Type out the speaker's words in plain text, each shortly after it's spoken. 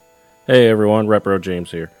Hey everyone, RetBro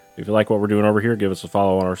James here. If you like what we're doing over here, give us a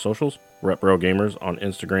follow on our socials, RetBro Gamers on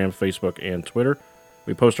Instagram, Facebook, and Twitter.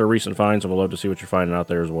 We post our recent finds and we'd love to see what you're finding out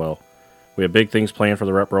there as well. We have big things planned for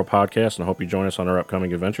the RetBro podcast and I hope you join us on our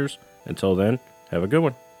upcoming adventures. Until then, have a good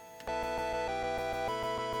one.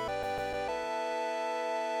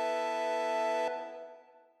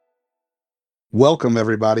 Welcome,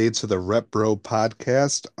 everybody, to the RetBro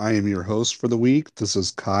podcast. I am your host for the week. This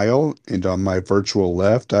is Kyle, and on my virtual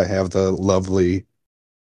left, I have the lovely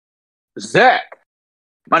Zach.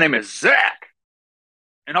 My name is Zach,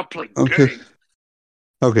 and I'll play games.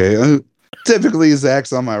 Okay. Typically,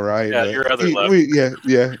 Zach's on my right. Yeah, but your other left.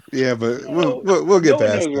 But we'll get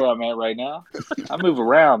past knows where I'm at right now. I move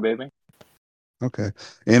around, baby. Okay.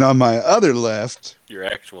 And on my other left, Your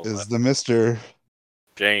actual is left. the Mr.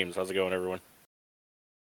 James. How's it going, everyone?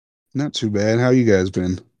 Not too bad. How you guys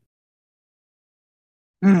been?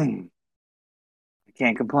 I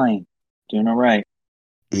can't complain. Doing all right.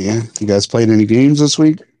 Yeah. You guys played any games this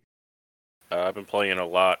week? I've been playing a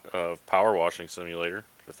lot of Power Washing Simulator,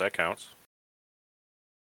 if that counts.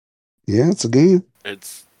 Yeah, it's a game.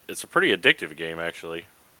 It's a pretty addictive game, actually.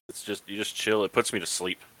 It's just, you just chill. It puts me to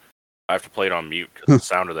sleep. I have to play it on mute because the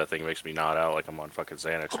sound of that thing makes me nod out like I'm on fucking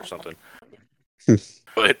Xanax or something.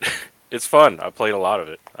 But it's fun. I played a lot of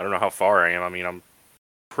it. I don't know how far I am. I mean, I'm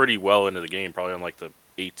pretty well into the game, probably on like the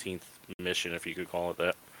 18th mission, if you could call it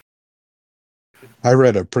that. I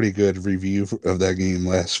read a pretty good review of that game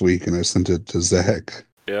last week, and I sent it to Zach.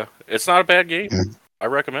 Yeah, it's not a bad game. Yeah. I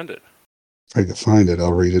recommend it. If I can find it,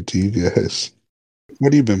 I'll read it to you guys.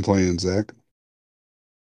 What have you been playing, Zach?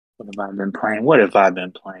 What have I been playing?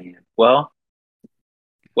 Well,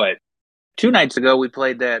 2 nights ago we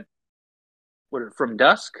played that. From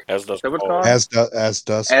Dusk? As Dusk Falls. Falls. As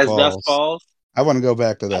Dusk Falls. I want to go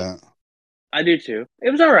back to that. I do too. It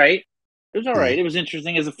was all right. It was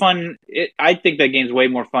interesting. It's a fun. I think that game's way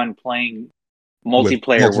more fun playing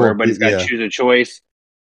multiplayer where everybody's got to choose a choice.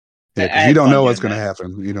 Yeah, because you don't know what's going to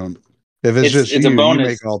happen. You don't. If it's just a bonus. You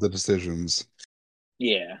make all the decisions.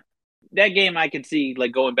 Yeah, that game I could see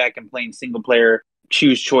like going back and playing single player,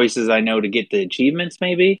 choose choices I know to get the achievements,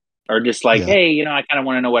 maybe, or just like, hey, I kind of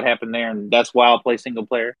want to know what happened there, and that's why I'll play single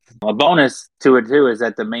player. A bonus to it too is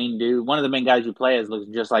that the main dude, one of the main guys you play as, looks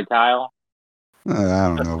just like Kyle. I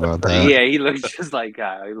don't know about that. Yeah, he looks just like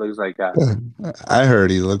Kyle. I heard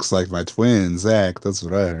he looks like my twin, Zach. That's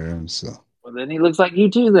what I heard. So. Well, then he looks like you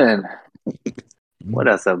too, then. What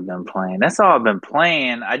else have I been playing? That's all I've been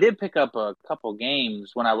playing. I did pick up a couple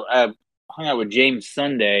games when I hung out with James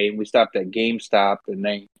Sunday, and we stopped at GameStop, and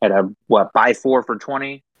they had buy 4 for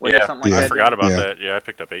 $20? Something like that. I forgot about that. Yeah, I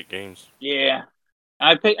picked up 8 games. Yeah.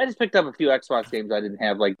 I just picked up a few Xbox games I didn't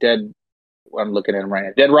have, like I'm looking at them right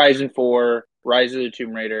now. Dead Rising 4, Rise of the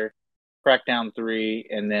Tomb Raider, Crackdown 3,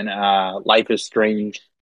 and then Life is Strange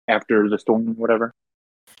After the Storm, whatever.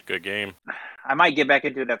 Good game. I might get back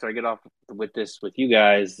into it after I get off with you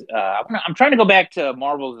guys. I'm trying to go back to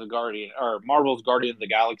Marvel's Guardian of the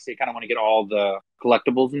Galaxy. I kind of want to get all the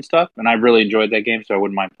collectibles and stuff, and I really enjoyed that game, so I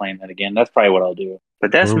wouldn't mind playing that again. That's probably what I'll do.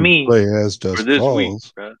 But that's me play As Dusk for this Falls. week.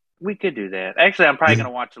 Bro. We could do that. Actually, I'm probably going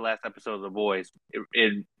to watch the last episode of The Boys.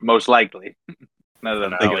 It most likely. Now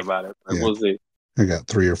that I'm thinking about it, but we'll see. I got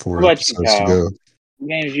 3 or 4 episodes to go. What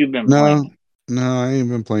games you've been playing? No, I ain't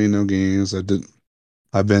been playing no games.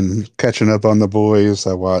 I've been catching up on The Boys.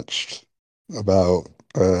 I watched about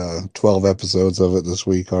 12 episodes of it this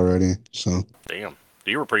week already. So damn,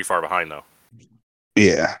 you were pretty far behind though.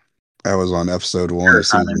 Yeah, I was on episode 1 of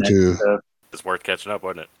season 2. It's worth catching up,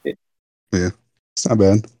 wasn't it? Yeah, it's not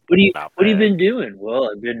bad. What have you been doing?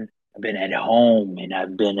 Well, I've been at home and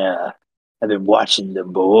I've been watching The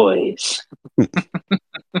Boys.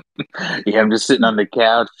 Yeah, I'm just sitting on the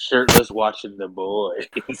couch, shirtless, watching The Boys.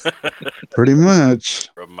 Pretty much.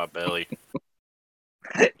 Rubbing my belly.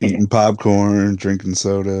 Eating popcorn, drinking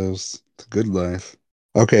sodas. It's a good life.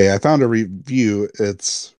 Okay, I found a review.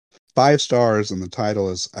 It's 5 stars, and the title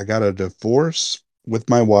is, I got a divorce with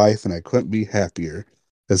my wife, and I couldn't be happier.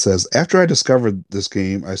 It says, after I discovered this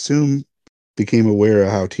game, I soon became aware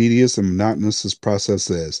of how tedious and monotonous this process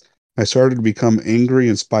is. I started to become angry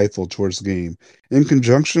and spiteful towards the game. In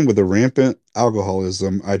conjunction with the rampant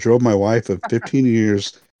alcoholism, I drove my wife of 15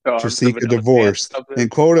 years to seek a divorce. In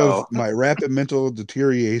quote of my rapid mental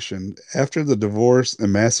deterioration, after the divorce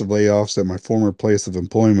and massive layoffs at my former place of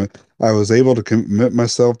employment, I was able to commit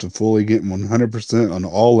myself to fully getting 100% on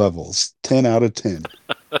all levels. 10 out of 10.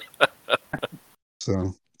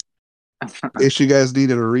 So, in case you guys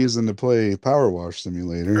needed a reason to play Power Wash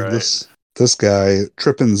Simulator, right. This guy,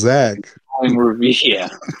 Trippin' Zach. Glowing review, yeah.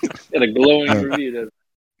 Got a glowing review.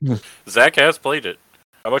 Zach has played it.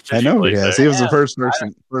 How much did I you know play he has. that? He was the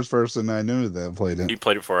first person I knew that played He it.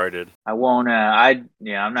 played it before I did. I won't. I'm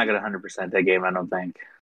not gonna 100% that game. I don't think.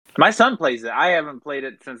 My son plays it. I haven't played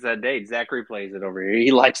it since that date. Zachary plays it over here.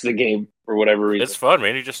 He likes the game for whatever reason. It's fun,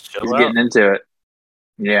 man. You just chill He's out. getting into it.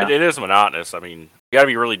 Yeah, It is monotonous. I mean, you got to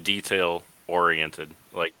be really detail oriented.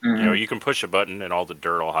 Like, you can push a button and all the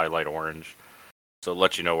dirt will highlight orange, so it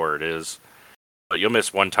lets you know where it is. But you'll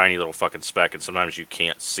miss one tiny little fucking speck, and sometimes you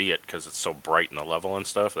can't see it because it's so bright in the level and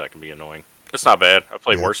stuff. That can be annoying. It's not bad. I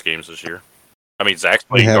played worse games this year. I mean, Zach's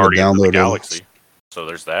playing Guardians of the Galaxy, so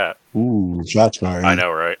there's that. Ooh, shots fired. I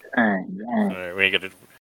know, right? Dang. We ain't get to...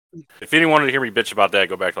 If anyone wanted to hear me bitch about that,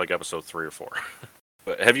 go back to like episode 3 or 4.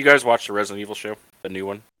 But have you guys watched the Resident Evil show, the new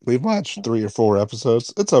one? We've watched 3 or 4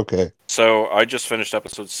 episodes. It's okay. So I just finished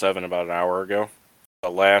episode 7 about an hour ago. The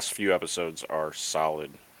last few episodes are solid.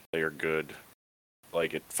 They are good.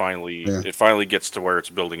 Like it finally gets to where it's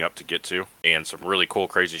building up to get to, and some really cool,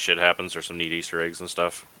 crazy shit happens. There's some neat Easter eggs and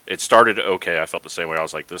stuff. It started okay. I felt the same way. I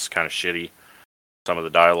was like, this is kind of shitty. Some of the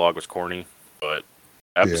dialogue was corny, but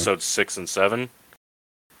episodes 6 and 7,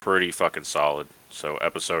 pretty fucking solid. So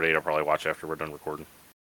episode 8, I'll probably watch after we're done recording.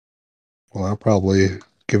 Well, I'll probably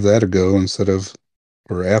give that a go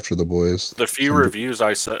or after the boys. The few reviews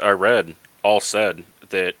I read all said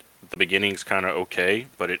that the beginning's kind of okay,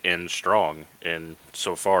 but it ends strong, and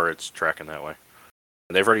so far it's tracking that way.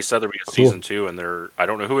 And they've already said there'll be a season 2, and I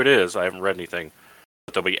don't know who it is. I haven't read anything,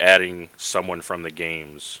 but they'll be adding someone from the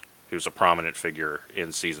games who's a prominent figure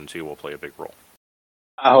in season 2 will play a big role.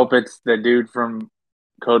 I hope it's the dude from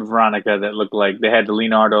Code Veronica that looked like they had the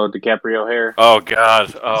Leonardo DiCaprio hair. Oh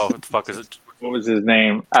God! Oh, what the fuck is it? What was his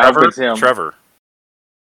name? Trevor. I hope it's him. Trevor.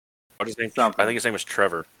 What is his name? Something. I think his name was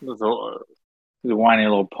Trevor. He's a whiny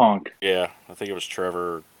little punk. Yeah, I think it was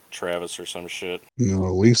Trevor, Travis, or some shit.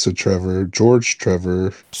 No, Lisa Trevor, George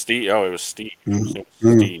Trevor. Steve. Oh, it was Steve.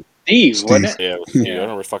 Steve, wasn't it? Yeah, it was Steve. I don't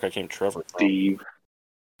know where the fuck I came Trevor from. Steve.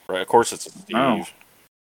 Right, of course it's Steve. Oh.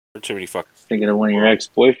 There are too many fucking... Thinking of one of your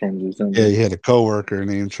ex-boyfriends or something. Yeah, you had a coworker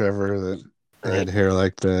named Trevor that had hair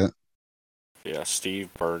like that. Yeah,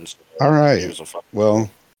 Steve Burns. All right.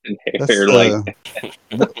 Well,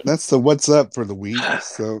 that's the what's up for the week.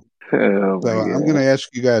 So I'm going to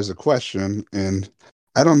ask you guys a question, and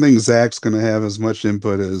I don't think Zach's going to have as much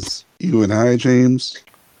input as you and I, James.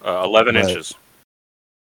 11 inches.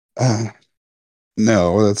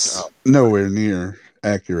 No, that's nowhere near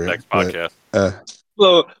accurate. Next podcast.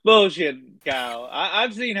 Bullshit, Kyle.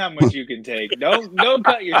 I've seen how much you can take. Don't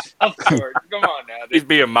cut yourself short. Come on now. He's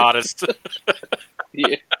being modest.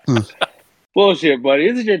 Yeah. Bullshit, buddy.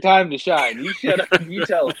 This is your time to shine. You shut up. You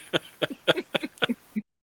tell him.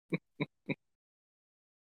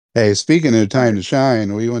 Hey, speaking of time to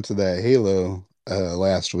shine, we went to that Halo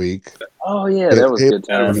last week. Oh yeah, that was a good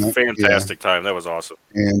time. That was a fantastic time. That was awesome.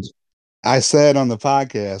 And I said on the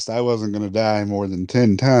podcast I wasn't going to die more than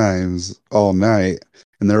 10 times all night,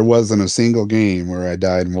 and there wasn't a single game where I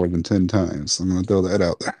died more than 10 times. I'm going to throw that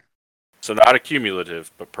out there. So not a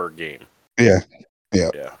cumulative, but per game. Yeah.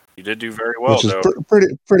 You did do very well, which is though.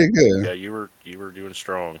 pretty good. Yeah, you were doing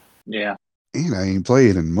strong. Yeah. And I ain't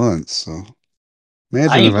played in months, so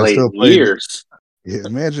imagine if I still played years. Yeah,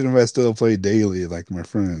 imagine if I still played daily like my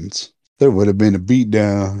friends. There would have been a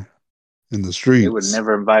beatdown in the streets. They would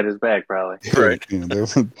never invite us back, probably. Right.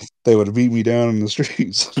 They would have beat me down in the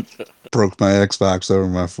streets. Broke my Xbox over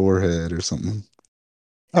my forehead or something.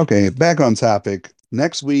 Okay, back on topic.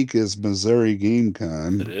 Next week is Missouri Game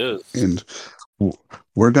Con. It is. And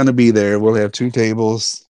we're going to be there. We'll have 2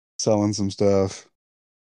 tables selling some stuff.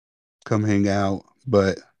 Come hang out.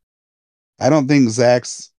 But I don't think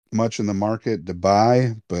Zach's much in the market to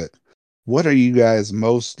buy. But what are you guys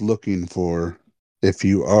most looking for if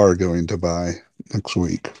you are going to buy next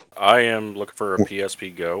week? I am looking for a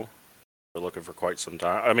PSP Go. They're looking for quite some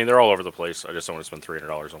time. I mean, they're all over the place. I just don't want to spend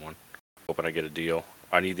 $300 on one. Hoping I get a deal.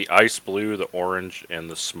 I need the ice blue, the orange, and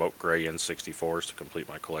the smoke gray N64s to complete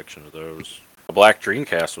my collection of those. The black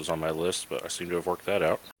Dreamcast was on my list, but I seem to have worked that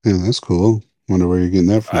out. Yeah, that's cool. Wonder where you're getting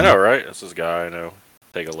that from. I know, right? This is a guy I know.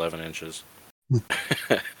 Take 11 inches.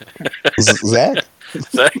 Zach?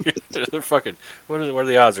 They're fucking... What are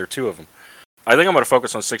the odds? There are 2 of them. I think I'm going to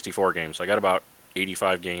focus on 64 games. I got about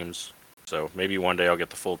 85 games, so maybe one day I'll get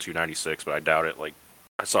the full 296, but I doubt it. Like,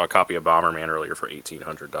 I saw a copy of Bomberman earlier for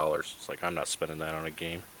 $1,800. It's like, I'm not spending that on a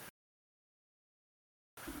game.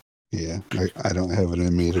 Yeah, I don't have it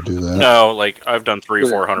in me to do that. No, like, I've done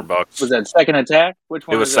 $300 or $400. Was that Second Attack? Which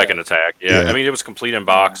one? It was Second Attack. Yeah. I mean, it was complete in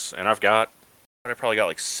box, and I probably got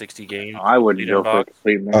like 60 games. I wouldn't go for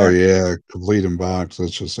complete in box. Oh yeah, complete in box.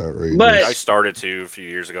 That's just outrageous. But I started to a few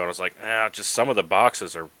years ago, and I was like, just some of the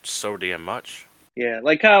boxes are so damn much. Yeah,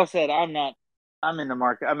 like Kyle said, I'm in the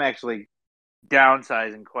market. I'm actually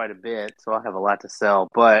downsizing quite a bit, so I'll have a lot to sell.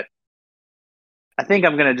 But I think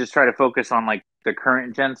I'm gonna just try to focus on like the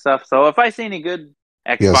current gen stuff. So if I see any good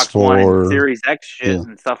Xbox One and PS4. Series X shit Yeah.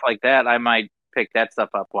 and stuff like that, I might pick that stuff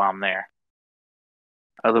up while I'm there.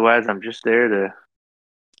 Otherwise, I'm just there to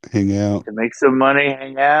Hang out. make some money,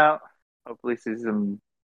 hang out, hopefully see some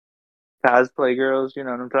cosplay girls. You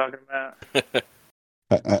know what I'm talking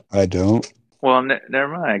about? I don't. Well,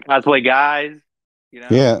 never mind. Cosplay guys. You know,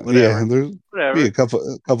 Yeah, whatever, there's be whatever. a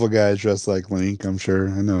couple guys dressed like Link, I'm sure.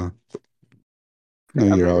 I know. No, I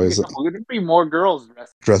you're mean, always there'd be more girls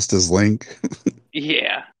dressed. dressed as Link.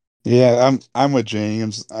 Yeah. Yeah, I'm with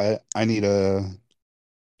James. I need a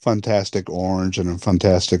fantastic orange and a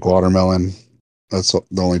fantastic watermelon. That's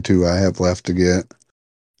the only two I have left to get.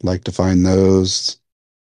 Like to find those.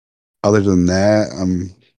 Other than that,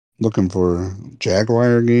 I'm looking for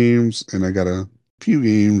Jaguar games, and I got a few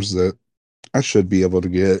games that I should be able to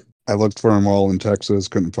get. I looked for them all in Texas,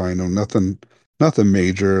 couldn't find them. Nothing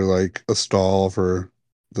major like a stall for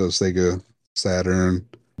the Sega Saturn,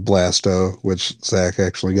 Blasto, which Zach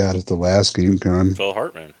actually got at the last GameCon. Phil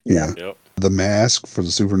Hartman. Yeah. Yep. The Mask for the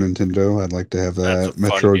Super Nintendo, I'd like to have That's a that.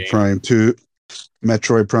 fun Metroid game. Prime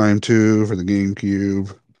 2 for the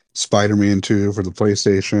GameCube. Spider-Man 2 for the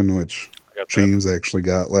PlayStation, which I got that. James actually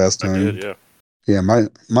got last I time. did, yeah. Yeah, my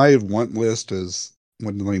want list is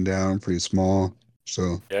dwindling down pretty small.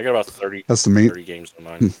 So Yeah, I got about 30 that's the main games on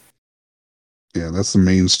mine. yeah, that's the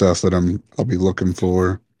main stuff that I'll be looking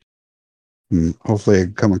for. And hopefully I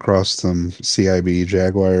come across some CIB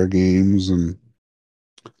Jaguar games and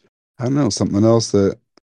I don't know, something else that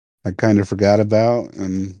I kind of forgot about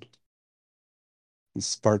and it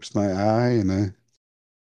sparks my eye and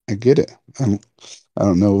I get it. I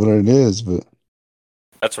don't know what it is, but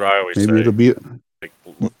That's what I always maybe say. it'll be Like,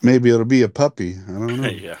 maybe it'll be a puppy. I don't know.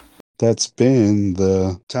 yeah. That's been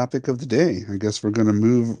the topic of the day. I guess we're going to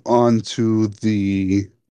move on to the...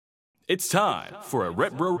 It's time for a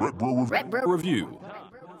RetBro review.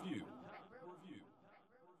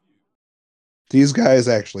 These guys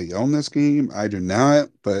actually own this game. I do not,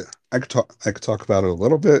 but I could talk about it a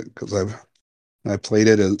little bit because I played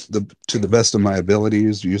it to the best of my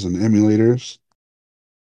abilities using emulators.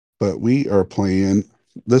 But we are playing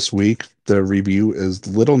this week. The review is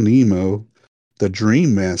Little Nemo, the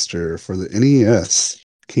Dream Master for the NES.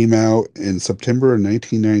 Came out in September of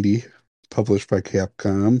 1990, published by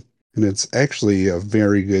Capcom, and it's actually a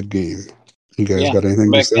very good game. You guys got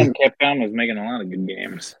anything to Back say? then, Capcom was making a lot of good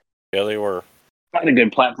games. Yeah, they were. A lot of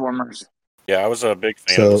good platformers. Yeah, I was a big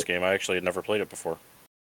fan of this game. I actually had never played it before.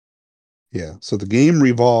 Yeah, so the game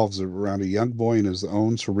revolves around a young boy and his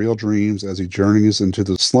own surreal dreams as he journeys into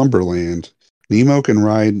the slumberland. Nemo can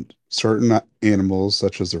ride certain animals,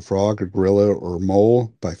 such as a frog, a gorilla, or a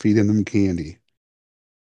mole, by feeding them candy.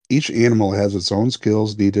 Each animal has its own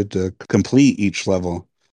skills needed to complete each level.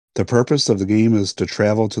 The purpose of the game is to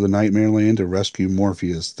travel to the Nightmare Land to rescue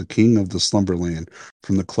Morpheus, the king of the Slumberland,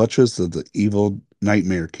 from the clutches of the evil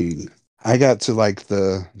Nightmare King. I got to like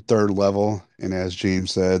the third level, and as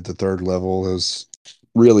James said, the third level is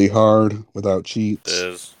really hard without cheats. It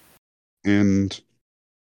is. And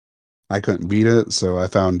I couldn't beat it, so I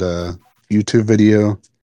found a YouTube video.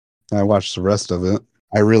 I watched the rest of it.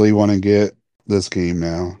 I really want to get this game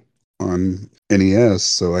now on NES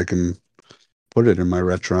so I can put it in my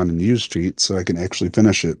Retron and use cheat so I can actually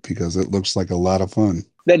finish it because it looks like a lot of fun.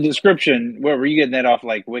 That description, where were you getting that off,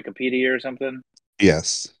 like Wikipedia or something?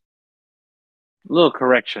 Yes. Little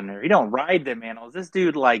correction there. You don't ride them animals. This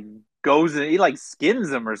dude like goes and he like skins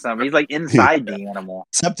them or something. He's like inside the animal.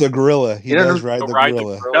 Except the gorilla. He does ride the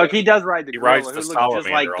gorilla. No, he does ride the He gorilla. rides Who the looks just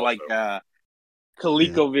like salamander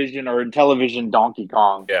ColecoVision or Intellivision Donkey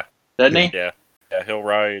Kong. Yeah. Doesn't he? Yeah. Yeah, he'll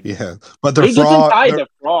ride. Yeah. But the He gets frog, inside the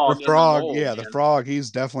frog. the frog, mole, yeah, man. the frog,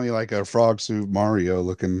 he's definitely like a frog suit Mario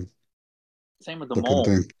looking. Same with the mole.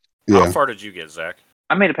 Thing. Yeah. How far did you get, Zach?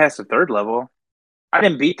 I made it past the third level. I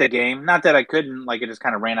didn't beat the game. Not that I couldn't. Like, it just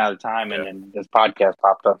kind of ran out of time, and then this podcast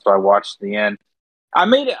popped up, so I watched the end. I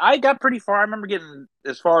made it. I got pretty far. I remember getting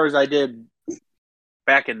as far as I did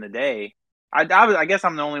back in the day. I guess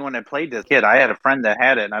I'm the only one that played this kid. I had a friend that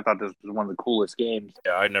had it, and I thought this was one of the coolest games.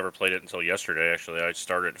 Yeah, I never played it until yesterday, actually. I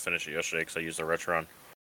started to finish it yesterday because I used the Retron.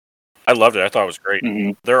 I loved it. I thought it was great.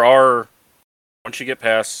 Mm-hmm. There are, once you get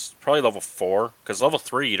past probably level 4, because level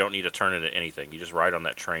 3 you don't need to turn into anything. You just ride on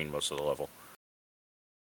that train most of the level.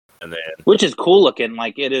 And then, which is cool looking.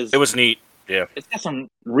 Like, it is. It was neat. Yeah. It's got some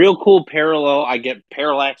real cool parallel. I get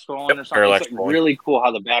parallax scrolling or something. Parallax it's like really cool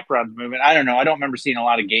how the background's moving. I don't know. I don't remember seeing a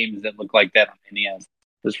lot of games that look like that on NES.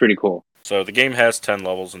 It's pretty cool. So the game has 10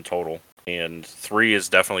 levels in total. And 3 is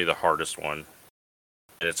definitely the hardest one.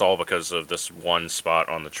 And it's all because of this one spot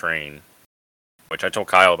on the train, which I told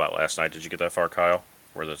Kyle about last night. Did you get that far, Kyle?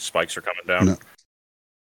 Where the spikes are coming down? No.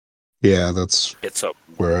 Yeah, that's It's a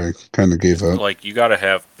where I kind of gave up. like you got to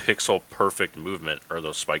have pixel perfect movement, or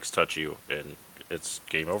those spikes touch you, and it's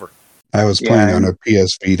game over. I was playing on a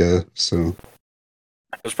PS Vita, so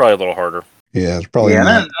It was probably a little harder. yeah, it's probably I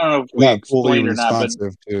not don't know if we fully explained or not, but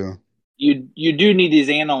responsive too. you do need these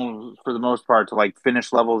animals for the most part to like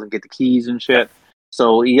finish levels and get the keys and shit.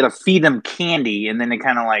 So you gotta feed them candy, and then they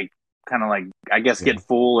kind of like I guess get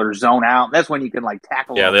full or zone out. That's when you can like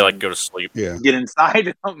tackle. Yeah, them they like and go to sleep. Yeah, get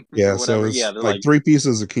inside them. yeah. Or So whatever. it's Yeah, they're like 3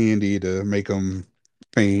 pieces of candy to make them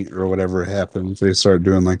faint or whatever happens. They start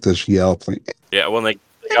doing like this yell thing. Yeah, well, they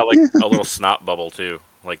got like a little snot bubble too,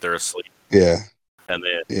 like they're asleep. Yeah, And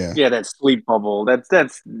then yeah, that sleep bubble.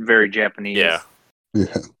 That's very Japanese. yeah,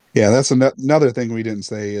 yeah. That's another thing we didn't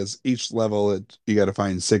say is each level you got to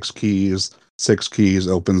find 6 keys. 6 keys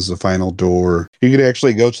opens the final door. You could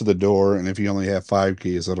actually go to the door, and if you only have 5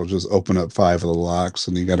 keys, it'll just open up 5 of the locks,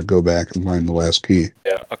 and you got to go back and find the last key.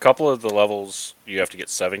 yeah. A couple of the levels you have to get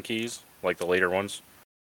 7 keys, like the later ones.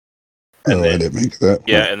 And I didn't make that.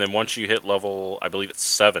 Yeah, and then once you hit level, I believe it's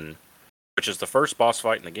 7, which is the first boss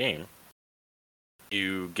fight in the game,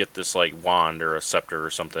 you get this like wand or a scepter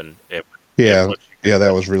or something. Yeah,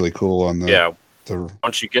 that was really cool on the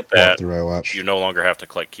once you get that, I watched. You no longer have to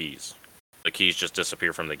collect keys. The keys just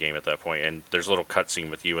disappear from the game at that point, and there's a little cutscene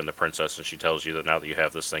with you and the princess, and she tells you that now that you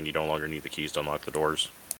have this thing, you no longer need the keys to unlock the doors.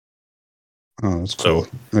 Oh, that's cool.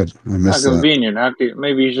 I missed How convenient.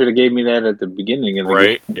 Maybe you should have gave me that at the beginning of the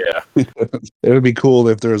game. Yeah. It would be cool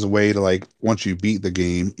if there was a way to, like, once you beat the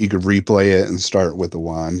game, you could replay it and start with the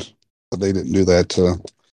wand. But they didn't do that to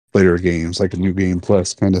later games, like a New Game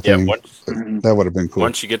Plus kind of thing. That would have been cool.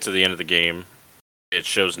 Once you get to the end of the game, it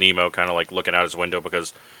shows Nemo kind of like looking out his window,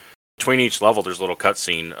 because between each level, there's a little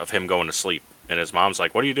cutscene of him going to sleep. And his mom's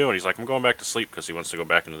like, "What are you doing?" He's like, "I'm going back to sleep," because he wants to go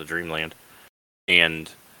back into the dreamland. And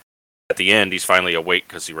at the end, he's finally awake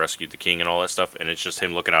because he rescued the king and all that stuff. And it's just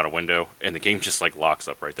him looking out a window. And the game just like locks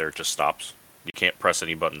up right there. It just stops. You can't press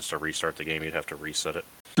any buttons to restart the game. You'd have to reset it.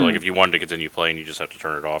 So like if you wanted to continue playing, you just have to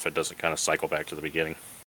turn it off. It doesn't kind of cycle back to the beginning.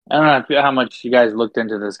 I don't know how much you guys looked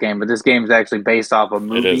into this game, but this game is actually based off a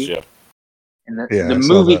movie. It is, yeah. And the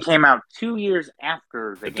movie came out 2 years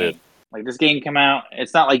after the game. Like, this game came out,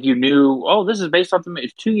 it's not like you knew, oh, this is based off the movie.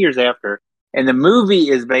 It's 2 years after. And the movie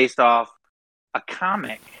is based off a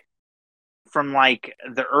comic from, like,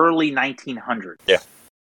 the early 1900s. Yeah.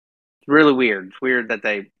 It's really weird. It's weird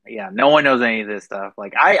that no one knows any of this stuff.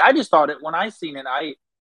 Like, I just thought it, when I seen it,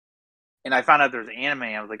 and I found out there's anime,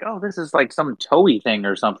 I was like, oh, this is like some Toei thing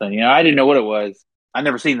or something. You know, I didn't know what it was. I've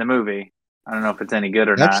never seen the movie. I don't know if it's any good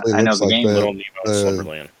or not. I know the game. Little Nemo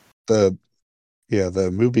Slumberland.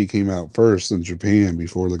 The movie came out first in Japan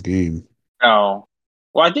before the game. Oh.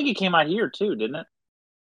 Well, I think it came out here too, didn't it?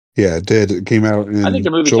 Yeah, it did. It came out in I think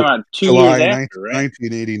the movie came out 2 July years after, right?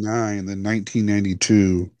 1989, then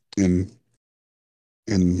 1992 in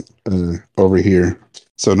over here.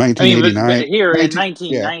 So 1989 here in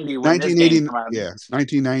 1990 when this game came out. Yeah,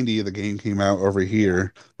 1990 the game came out over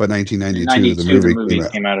here, but 1992 the movie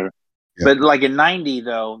came out. Yeah. But like in 90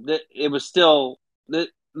 though, it was still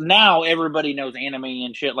now everybody knows anime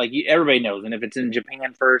and shit. Like everybody knows, and if it's in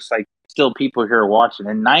Japan first, like still people here are watching.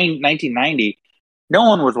 In 1990, no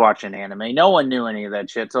one was watching anime. No one knew any of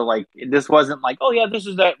that shit. So like this wasn't like, oh yeah, this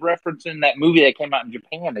is that reference in that movie that came out in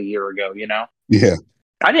Japan a year ago. You know? Yeah.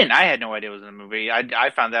 I had no idea it was in a movie.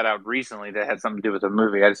 I found that out recently that had something to do with a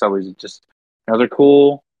movie. I just thought it was just another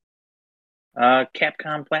cool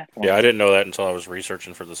Capcom platform. Yeah, I didn't know that until I was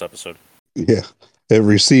researching for this episode. Yeah. It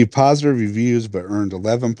received positive reviews but earned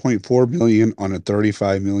 $11.4 million on a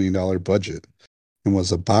 $35 million budget and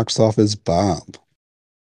was a box office bomb.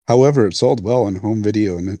 However, it sold well on home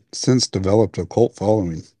video and it since developed a cult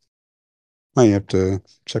following. Might have to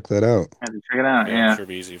check that out. I have to check it out, yeah. It should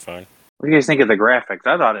be easy to find. What do you guys think of the graphics?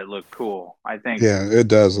 I thought it looked cool. I think. Yeah, it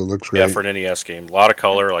does. It looks great. Yeah, for an NES game. A lot of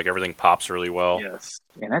color, like everything pops really well. Yes.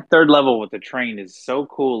 And that third level with the train is so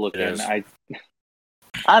cool looking. I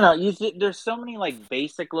don't know. There's so many like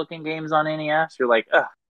basic looking games on NES. You're like, ugh,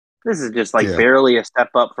 this is just like barely a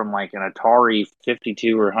step up from like an Atari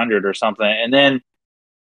 52 or 100 or something. And then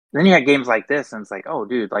you have games like this, and it's like, oh,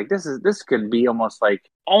 dude, like this could be almost like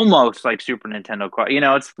Super Nintendo. You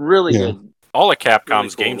know, it's really good. All of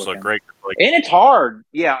Capcom's really games look great. Like, and it's hard.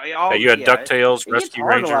 Yeah. You had DuckTales, Rescue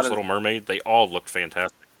Rangers, Little Mermaid. They all looked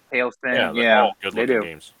fantastic. Tailspin. Yeah, all good-looking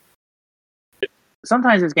games.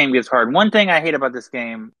 Sometimes this game gets hard. One thing I hate about this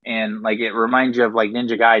game, and like it reminds you of like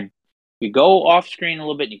Ninja Gaiden, You go off screen a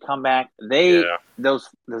little bit, and you come back. Those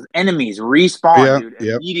enemies respawn, dude,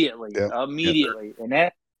 immediately,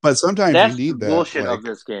 and But sometimes you that's the need that. bullshit Like, of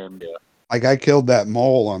this game. Yeah. like I killed that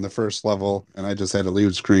mole on the first level, and I just had to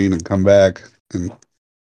leave screen and come back, and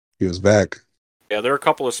he was back. Yeah, there are a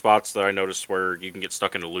couple of spots that I noticed where you can get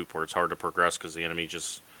stuck in a loop where it's hard to progress because the enemy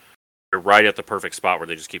they're right at the perfect spot where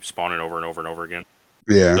they just keep spawning over and over and over again.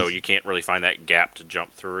 Yeah. So you can't really find that gap to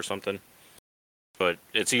jump through or something. But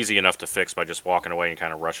it's easy enough to fix by just walking away and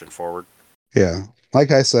kind of rushing forward. Yeah.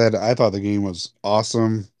 Like I said, I thought the game was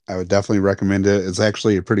awesome. I would definitely recommend it. It's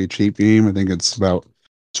actually a pretty cheap game. I think it's about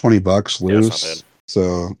 $20 loose. It's not bad.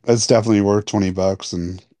 So it's definitely worth $20.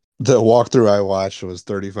 And the walkthrough I watched was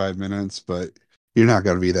 35 minutes, but you're not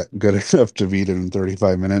going to be that good enough to beat it in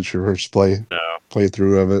 35 minutes your first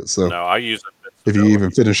playthrough of it. So No, I use Invincibility. If you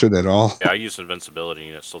even finish it at all. Yeah, I used Invincibility,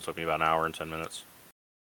 and it still took me about an hour and 10 minutes.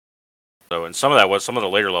 So, and some of the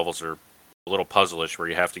later levels are a little puzzlish, where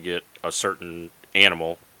you have to get a certain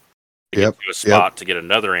animal to get to a spot, to get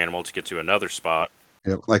another animal to get to another spot.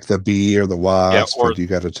 Yep, like the bee or the wasp, or you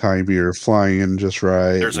got to time your flying just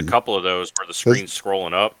right. There's a couple of those where the screen's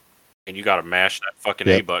scrolling up, and you got to mash that fucking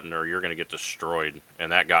A button, or you're going to get destroyed.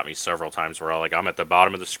 And that got me several times where I'm at the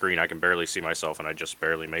bottom of the screen, I can barely see myself, and I just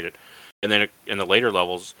barely made it. And then in the later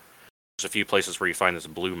levels, there's a few places where you find this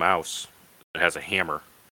blue mouse that has a hammer.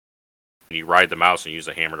 And you ride the mouse and use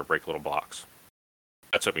the hammer to break little blocks.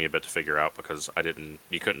 That took me a bit to figure out because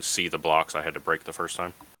you couldn't see the blocks I had to break the first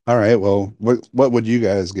time. All right, well, what would you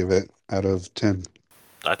guys give it out of 10?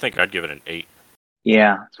 I think I'd give it an 8.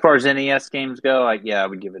 Yeah, as far as NES games go, I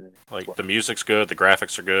would give it an 8. Like, the music's good, the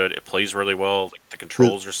graphics are good, it plays really well, like, the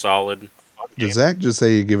controls are solid. Did Zach just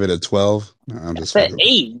say you give it a 12? No, I'm just an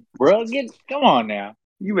 8, bro. Come on now.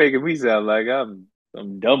 You making me sound like I'm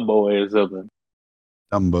some dumb boy or something.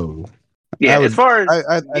 Dumbo. Yeah, as far as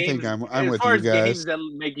I games, think I'm as with far you as guys. games that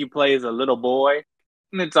make you play as a little boy,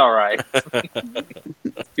 it's all right.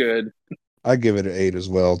 It's good. I give it an 8 as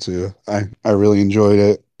well too. I really enjoyed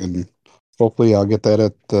it, and hopefully I'll get that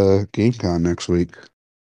at the GameCon next week.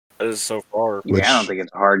 That is so far. Yeah, I don't think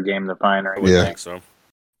it's a hard game to find right I wouldn't think so.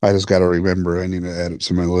 I just got to remember I need to add it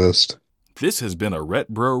to my list. This has been a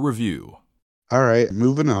RetBro review. All right,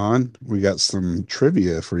 moving on. We got some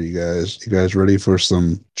trivia for you guys. You guys ready for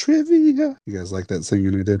some trivia? You guys like that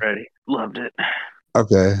singing I did? Ready. Loved it.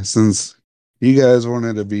 Okay, since you guys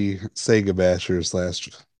wanted to be Sega bashers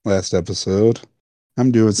last episode, I'm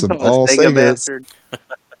doing some all Sega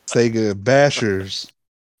bashers.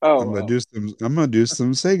 I'm gonna do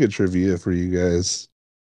some Sega trivia for you guys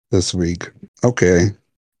this week. Okay.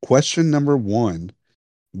 Question number 1.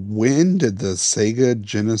 When did the Sega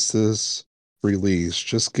Genesis release?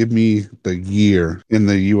 Just give me the year in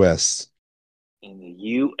the US. In the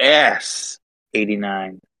US,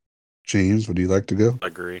 89. James, would you like to go? I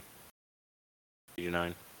agree.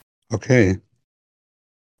 89. Okay.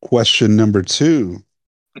 Question number 2.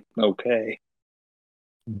 Okay.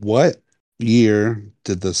 What year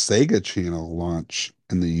did the Sega Channel launch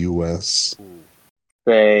in the US?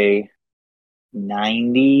 Say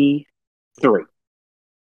 93.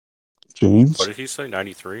 James? What did he say?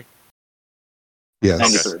 93? Yes.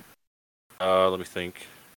 93. Let me think.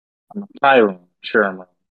 I'm probably sure I'm wrong.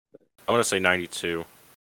 I want to say 92.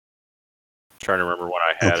 Trying to remember when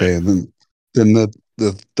I had it. Okay, then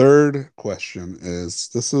the third question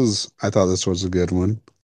is I thought this was a good one.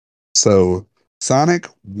 So Sonic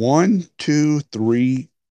 1, 2, 3,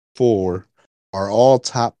 4 are all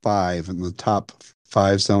top 5 in the top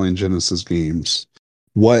 5 selling Genesis games.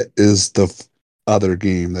 What is the other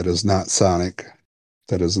game that is not Sonic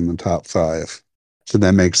that is in the top 5? Did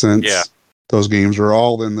that make sense? Yeah. Those games are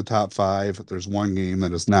all in the top 5. There's one game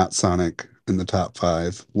that is not Sonic in the top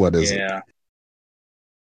 5. What is it? Yeah.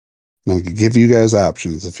 I can give you guys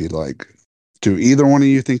options if you'd like. Do either one of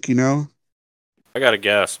you think you know? I got a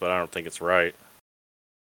guess, but I don't think it's right.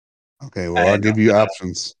 Okay, well, I'll give you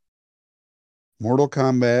options. Mortal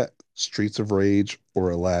Kombat, Streets of Rage, or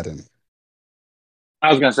Aladdin. I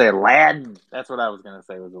was going to say Aladdin. That's what I was going to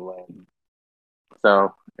say was Aladdin.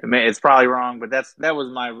 So, it's probably wrong, but that was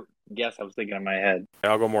my guess I was thinking in my head.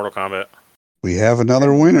 I'll go Mortal Kombat. We have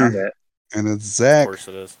another winner, and it's Zach. Of course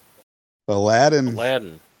it is.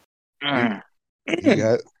 Aladdin. You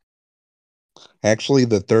got actually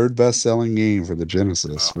the third best-selling game for the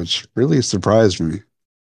Genesis, which really surprised me.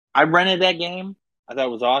 I rented that game. I thought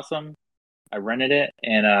it was awesome. I rented it,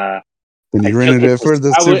 and when you rented it for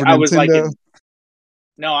the Super Nintendo?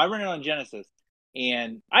 No, I rented it on Genesis,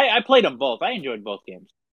 and I played them both. I enjoyed both games,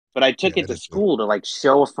 but I took it to school to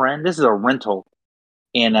show a friend. This is a rental,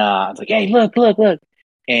 and I was like, "Hey, look!"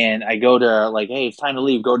 And I go to like, hey, it's time to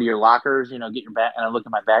leave. Go to your lockers, get your bag. And I look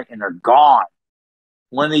at my bag, and they're gone.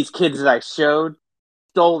 One of these kids that I showed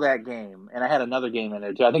stole that game, and I had another game in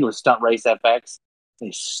there too. I think it was Stunt Race FX.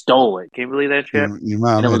 They stole it. Can you believe that shit? Your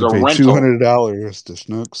mom And it had was to a pay rental, $200 to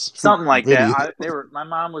Schnucks. something like video. that. My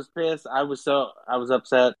mom was pissed. I was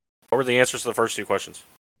upset. What were the answers to the first two questions?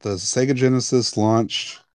 The Sega Genesis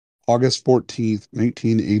launched August 14th,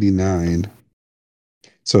 1989.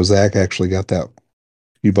 So Zach actually got that.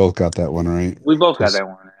 You both got that one, right? We both got that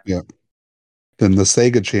one. Yeah. Then the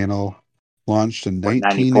Sega Channel launched in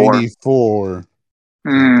 1984.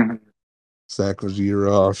 1984. Zach was a year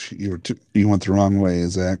off. You went the wrong way,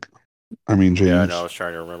 Zach. I mean, James. Yeah, I know. I was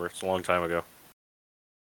trying to remember. It's a long time ago.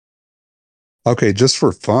 Okay, just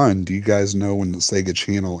for fun, do you guys know when the Sega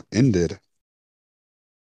Channel ended?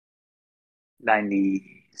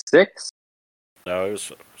 96? No, it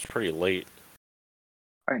was pretty late.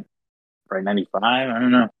 Right, 95? I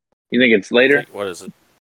don't know. You think it's later? What is it?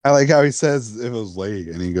 I like how he says it was late,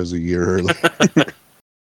 and he goes a year early.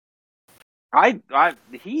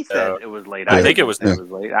 He said it was late. Yeah. I think it was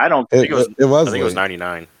late. I don't think it was. I think it was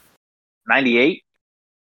 99. 98.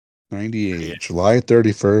 98, Yeah. July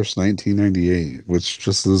 31st, 1998, which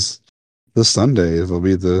just is this Sunday. It'll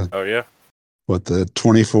be the the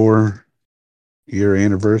 24-year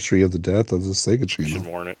anniversary of the death of the Sega You should Channel.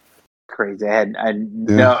 warn it. Crazy. I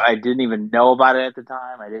didn't even know about it at the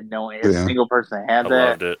time. I didn't know a single person that had I that.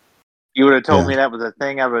 loved it. You would have told me that was a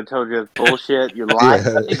thing. I would have told you it's bullshit. You're lying.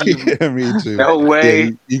 Yeah, me too. No way.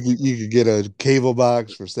 Yeah, you could get a cable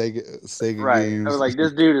box for Sega Right. games. I was like,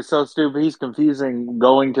 this dude is so stupid. He's confusing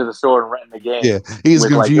going to the store and renting the game. Yeah, he's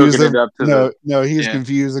confused. He's Yeah.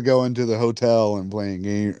 confused to going to the hotel and playing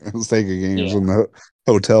Sega games Yeah. on the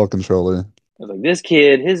hotel controller. I was like, this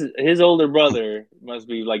kid, his older brother must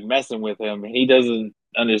be like messing with him, and he doesn't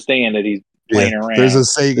understand that he's playing around. There's a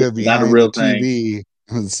Sega behind not a real the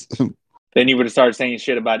TV. Then you would have started saying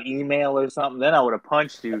shit about email or something. Then I would have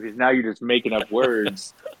punched you because now you're just making up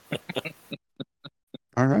words.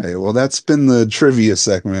 All right. Well, that's been the trivia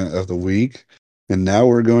segment of the week. And now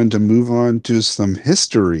we're going to move on to some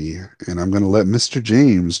history. And I'm going to let Mr.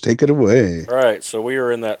 James take it away. All right. So we are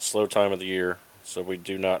in that slow time of the year. So we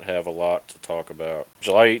do not have a lot to talk about.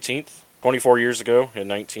 July 18th, 24 years ago, in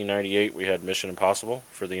 1998, we had Mission Impossible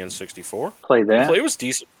for the N64. Play that. It was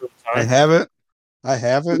decent for the time. I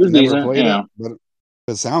have it. Never decent, played it. But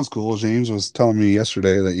it sounds cool. James was telling me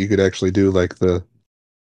yesterday that you could actually do like the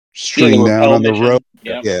string down on the rope.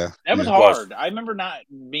 Yep. Yeah. That was hard. I remember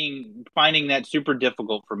finding that super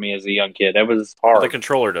difficult for me as a young kid. That was hard. The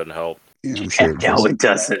controller doesn't help. Yeah, I'm sure it No, it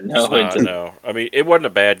doesn't. No, it doesn't. No. I mean, it wasn't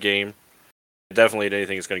a bad game. Definitely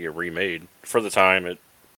anything is going to get remade. For the time, it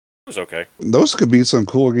was okay. Those could be some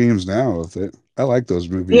cool games now. I like those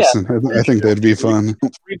movies. Yeah, I think that'd be fun.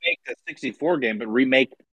 Remake the 64 game, but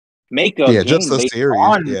make a game just the series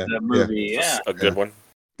on the movie. Yeah. A good one.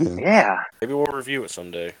 Yeah. Maybe we'll review it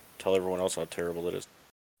someday. Tell everyone else how terrible it is.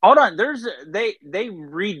 Hold on, they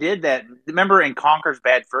redid that. Remember in Conker's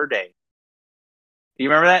Bad Fur Day? Do you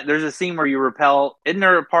remember that? There's a scene where you rappel. Isn't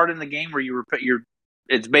there a part in the game where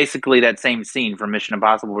it's basically that same scene from Mission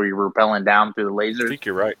Impossible where you're rappelling down through the lasers? I think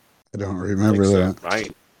you're right. I don't remember that.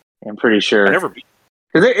 I'm pretty sure. I never beat.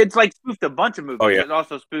 Because it's like spoofed a bunch of movies. Oh, yeah. It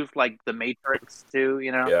also spoofed like The Matrix too.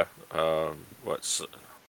 Yeah.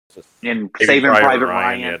 In Saving Private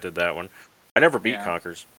Ryan. Yeah, did that one. I never beat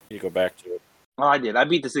Conkers. You go back to it. Oh, I did. I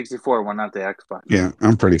beat the 64 one, not the Xbox. Yeah,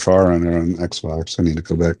 I'm pretty far on it on Xbox. I need to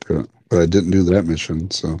go back to it. But I didn't do that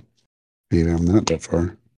mission, so maybe I'm not that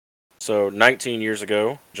far. So 19 years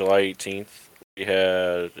ago, July 18th, we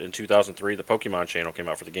had, in 2003, the Pokemon channel came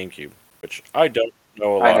out for the GameCube, which I don't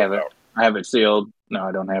know a lot about. I have it sealed. No,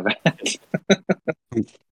 I don't have it.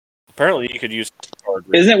 Apparently, you could use card.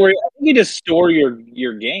 Isn't it where you just store your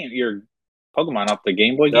Pokemon off the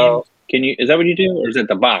Game Boy game? Can you? Is that what you do, or is it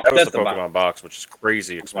the box? That was the Pokemon box, which is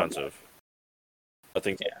crazy expensive. I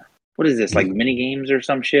think. Yeah. What is this? Like mini games or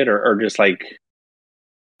some shit, or just like?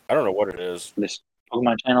 I don't know what it is. This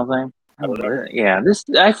Pokemon channel thing.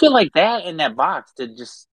 I feel like that in that box did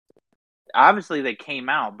just. Obviously, they came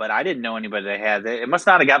out, but I didn't know anybody that had it. It must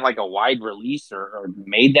not have got like a wide release or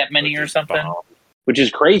made that many or something, which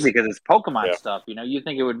is crazy because it's Pokemon stuff. You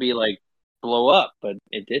think it would be like blow up, but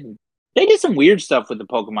it didn't. They did some weird stuff with the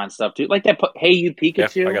Pokemon stuff too, like that. Hey, you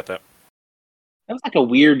Pikachu! Yeah, I got that. That was like a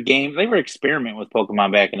weird game. They were experimenting with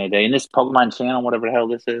Pokemon back in the day. And this Pokemon Channel, whatever the hell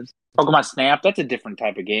this is, Pokemon Snap, that's a different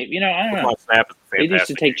type of game. I don't know. Snap is fantastic. They used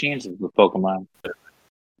to take chances with Pokemon.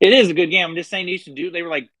 It is a good game. I'm just saying, they were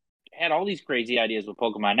like had all these crazy ideas with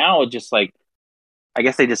Pokemon. Now it's just like, I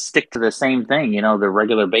guess they just stick to the same thing. The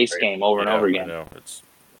regular base game over and over again. I know. It's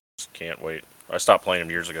Just can't wait. I stopped playing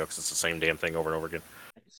them years ago because it's the same damn thing over and over again.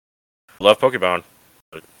 Love Pokemon,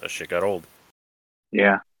 but that shit got old.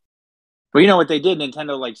 Yeah. Well, you know what they did?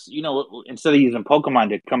 Nintendo, like, instead of using Pokemon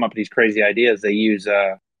to come up with these crazy ideas, they use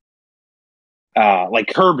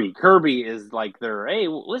like Kirby. Kirby is like hey,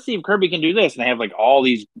 let's see if Kirby can do this, and they have like all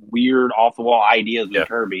these weird off the wall ideas with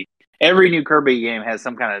Kirby. Every new Kirby game has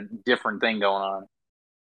some kind of different thing going on.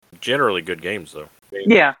 Generally good games though.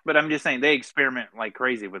 Yeah, but I'm just saying they experiment like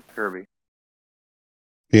crazy with Kirby.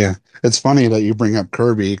 Yeah, it's funny that you bring up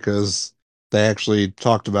Kirby because they actually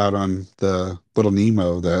talked about on the Little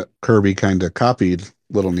Nemo that Kirby kind of copied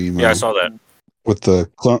Little Nemo. Yeah, I saw that. With the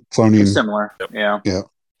cloning. It's similar. Yep.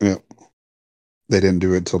 Yeah. They didn't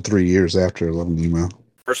do it until 3 years after Little Nemo.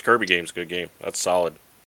 First Kirby game's a good game. That's solid.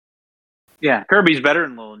 Yeah, Kirby's better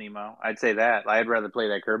than Little Nemo. I'd say that. I'd rather play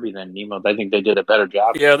that Kirby than Nemo. I think they did a better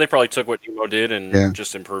job. Yeah, they probably took what Nemo did and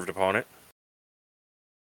just improved upon it.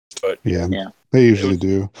 But yeah. They usually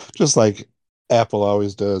do. Just like Apple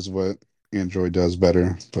always does what Android does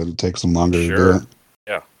better, but it takes them longer to do it.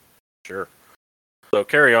 Yeah, sure. So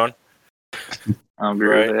carry on. I'll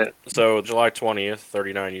agree with it. So July 20th,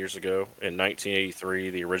 39 years ago, in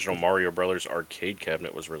 1983, the original Mario Brothers arcade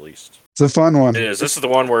cabinet was released. It's a fun one. It is. This is the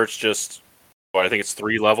one where it's just, I think it's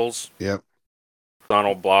 3 levels. Yep.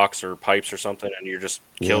 Horizontal blocks or pipes or something, and you're just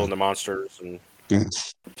killing the monsters and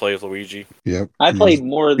play with Luigi. Yep. I played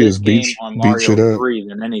more of this game on Mario 3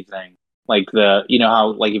 than anything. Like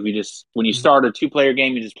how like if you just when you start a 2-player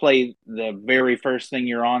game, you just play the very first thing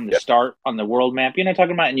you're on the start on the world map. You know what I'm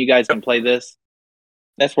talking about? And you guys can play this.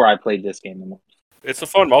 That's where I played this game the most. It's a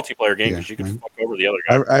fun multiplayer game because you can fuck over the other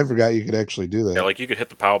guy. I forgot you could actually do that. Yeah, like you could hit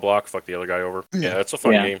the power block, fuck the other guy over. Yeah, it's a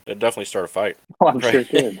fun game. It'd definitely start a fight. Oh, I'm sure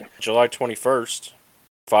it did. July 21st,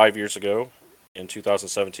 5 years ago, in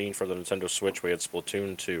 2017, for the Nintendo Switch, we had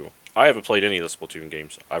Splatoon 2. I haven't played any of the Splatoon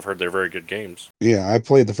games. I've heard they're very good games. Yeah, I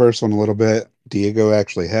played the first one a little bit. Diego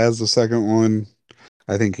actually has the second one.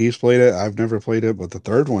 I think he's played it. I've never played it, but the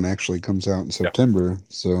third one actually comes out in September,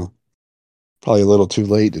 so probably a little too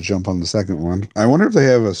late to jump on the second one. I wonder if they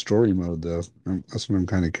have a story mode, though. That's what I'm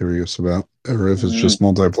kind of curious about, or if it's just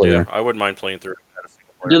multiplayer. Yeah, I wouldn't mind playing through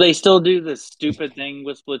it. Do they still do the stupid thing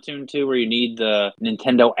with Splatoon 2 where you need the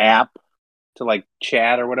Nintendo app to like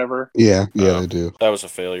chat or whatever? Yeah, they do. That was a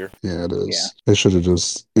failure. Yeah, it is. Yeah. They should have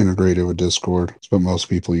just integrated with Discord. It's what most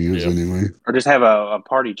people use anyway. Or just have a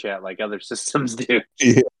party chat like other systems do.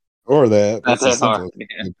 Yeah, or that. That's hard.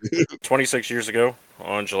 26 years ago,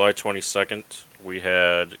 on July 22nd, we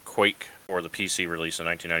had Quake for the PC release in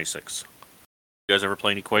 1996. You guys ever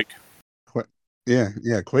play any Quake? Yeah,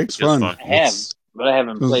 Quake's fun. I have, but I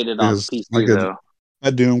haven't played it on PC like though.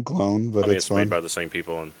 A Doom clone, but it's fun. Made by the same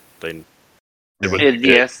people, and they.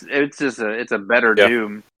 Yes, it's just it's a better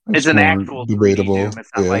Doom. It's an actual debatable. 3D Doom. It's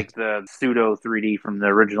not like the pseudo 3D from the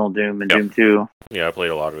original Doom and Doom 2. Yeah, I played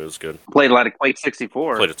a lot of it. It was good. Played a lot of Quake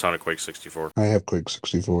 64. Played a ton of Quake 64. I have Quake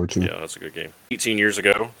 64 too. Yeah, that's a good game. 18 years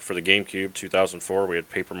ago, for the GameCube, 2004, we had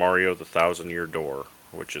Paper Mario: The Thousand-Year Door,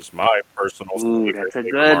 which is my personal favorite. That's a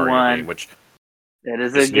good one. Game, which that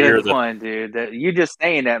is a good one, dude. You just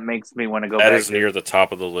saying that makes me want to go back. That is near the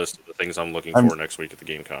top of the list of the things I'm looking for next week at the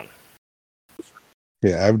GameCon.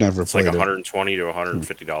 Yeah, I've never played it. It's like $120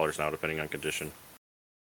 to $150 now, depending on condition.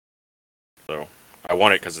 So, I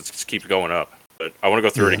want it because it keeps going up. But I want to go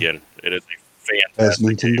through it again. It is a fantastic As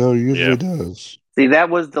Nintendo usually does. See, that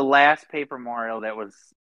was the last Paper Mario that was...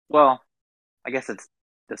 Well, I guess it's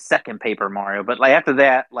the second Paper Mario. But like after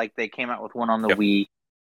that, like they came out with one on the Wii,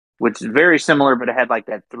 which is very similar, but it had like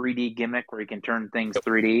that 3D gimmick where you can turn things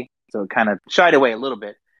 3D. So it kind of shied away a little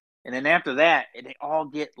bit. And then after that, they all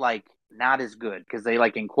get like... not as good because they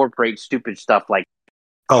like incorporate stupid stuff like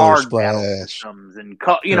card battle systems and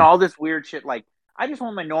all this weird shit. Like, I just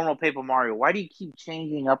want my normal Paper Mario. Why do you keep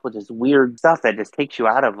changing up with this weird stuff that just takes you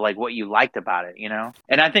out of like what you liked about it?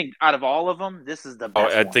 And I think out of all of them, this is the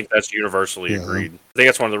best. I think that's universally agreed. I think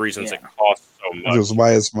that's one of the reasons it costs so much. That's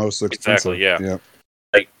why it's most expensive. Exactly. Yeah.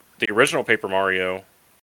 Like the original Paper Mario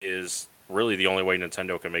is really the only way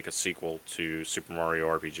Nintendo can make a sequel to Super Mario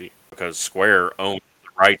RPG because Square owns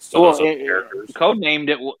rights to those other characters. Codenamed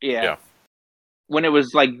it, when it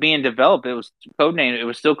was like being developed, it was codenamed. It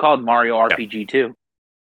was still called Mario RPG 2.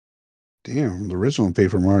 Damn, the original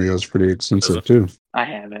Paper Mario is pretty expensive too. I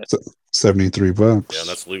have it. $73. Yeah,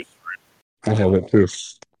 that's loose. I have it too.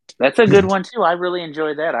 That's a good one too. I really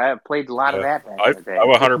enjoyed that. I have played a lot of that. I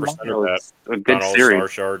 100% of that. A good all series. Star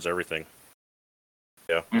Shards, everything.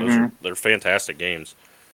 Yeah, they're fantastic games.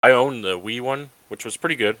 I own the Wii one, which was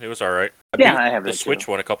pretty good. It was all right. I have the that Switch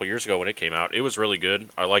too. one a couple years ago when it came out. It was really good.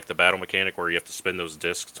 I like the battle mechanic where you have to spin those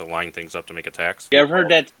discs to line things up to make attacks. Yeah, I've heard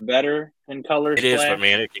that's better than Color It Splash. is, but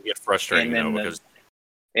man, it can get frustrating though because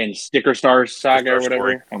and Sticker Star Saga or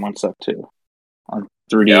whatever. I want stuff too on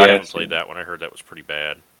 3DS. Yeah, I haven't played that one. I heard that was pretty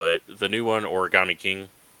bad. But the new one, Origami King,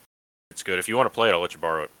 it's good. If you want to play it, I'll let you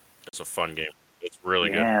borrow it. It's a fun game. It's really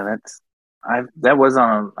good. Yeah, that was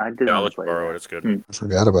on. I did. Yeah, I'll let you borrow it. It's good. I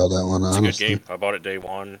forgot about that one. It's honestly. a good game. I bought it day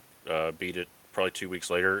one. Beat it probably 2 weeks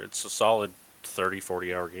later. It's a solid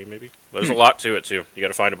 30-40 hour game maybe. There's a lot to it too. You got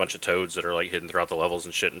to find a bunch of toads that are like hidden throughout the levels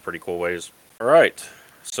and shit in pretty cool ways. All right.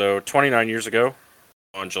 So 29 years ago,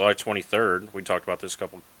 on July 23rd, we talked about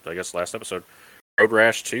this last episode. Road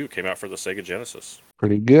Rash 2 came out for the Sega Genesis.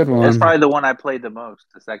 Pretty good one. That's probably the one I played the most.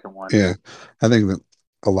 The second one. Yeah, I think that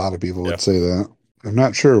a lot of people would say that. I'm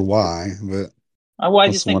not sure why, but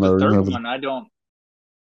I just think the third one. I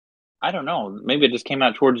don't know. Maybe it just came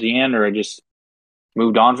out towards the end, or I just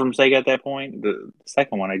moved on from Sega at that point. The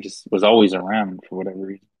second one, I just was always around for whatever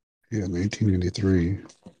reason. Yeah, 1993,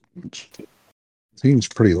 which seems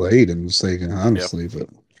pretty late in Sega, honestly, but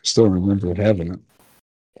I still remember having it.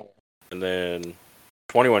 And then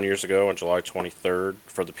 21 years ago, on July 23rd,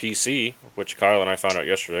 for the PC, which Kyle and I found out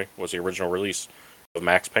yesterday, was the original release of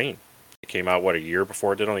Max Payne. It came out, a year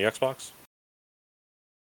before it did on the Xbox?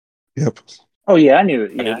 Yep. Oh, yeah, I knew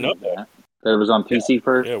it. Yeah, I didn't know that. That it was on PC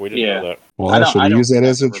first? Yeah, we didn't know that. Well, I should use that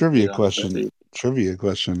as a trivia question.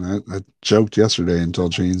 I joked yesterday and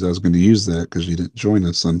told James I was going to use that because you didn't join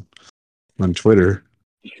us on Twitter.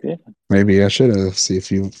 Maybe I should have, see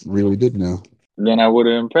if you really did know. Then I would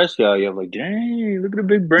have impressed y'all. You're like, dang, look at the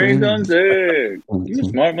big brains on Zig. You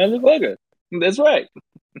smart motherfucker. That's right.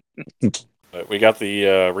 We got the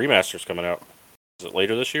remasters coming out. Is it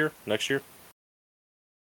later this year? Next year?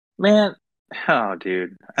 Man, oh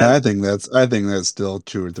dude. I think that's still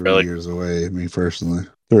 2 or 3 years away. Me personally,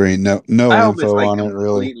 there ain't no info on it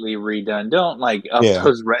really. Completely redone. Don't up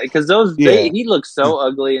those because he looks so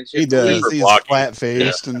ugly and shit. He does. He's flat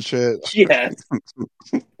faced and shit. Yes.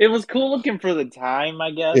 It was cool looking for the time,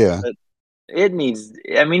 I guess. Yeah. But it needs.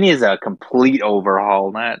 I mean, it is a complete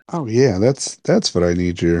overhaul. Oh yeah, that's what I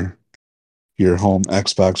need your home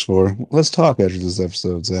Xbox for. Let's talk after this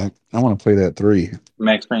episode, Zach. I want to play that 3.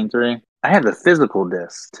 Max Payne 3. I have the physical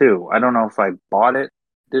disc too. I don't know if I bought it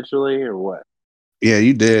digitally or what. Yeah,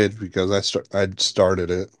 you did because I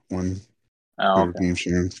started it when we were game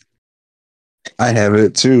sharing. I have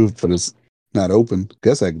it too, but it's not open.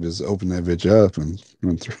 Guess I can just open that bitch up and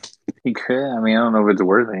run through. You could. I mean, I don't know if it's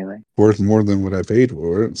worth anything. Worth more than what I paid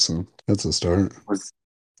for it, so that's a start. Was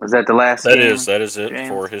that the last game? That is it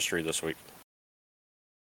for history this week.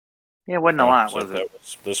 Yeah, it wasn't a lot, was it? That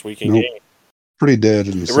was this week in game. Pretty dead.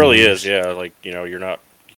 It really is, yeah. Like, you're not,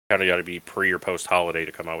 you kind of got to be pre or post holiday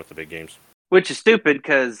to come out with the big games. Which is stupid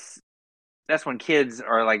because that's when kids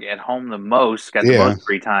are at home the most, got the most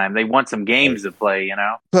free time. They want some games to play,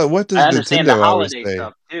 But what does I understand Nintendo the holiday say?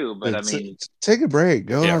 Stuff too, but I mean, take a break,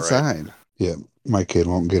 go outside. Right. Yeah, my kid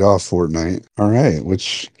won't get off Fortnite. All right,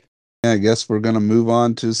 which I guess we're gonna move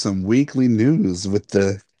on to some weekly news with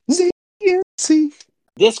the ZNC.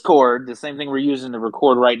 Discord, the same thing we're using to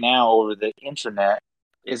record right now over the internet,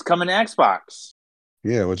 is coming to Xbox.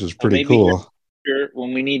 Yeah, which is pretty cool.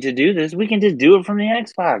 When we need to do this, we can just do it from the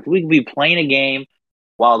Xbox. We can be playing a game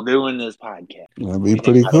while doing this podcast. That'd be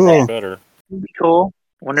pretty cool. It'd be cool.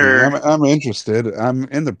 I'm interested. I'm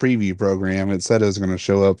in the preview program. It said it was going to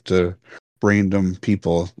show up to random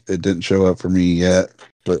people. It didn't show up for me yet,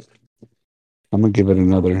 but I'm going to give it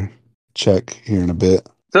another check here in a bit.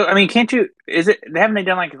 So, I mean, haven't they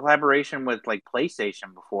done a collaboration with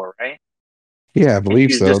PlayStation before, right? Yeah, I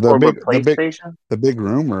believe so. The big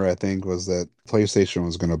rumor, I think, was that PlayStation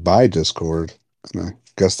was going to buy Discord. And I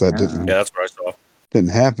guess that didn't. Yeah, that's what I saw.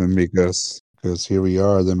 Didn't happen because here we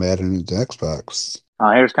are, them adding it to Xbox.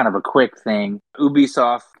 Here's kind of a quick thing.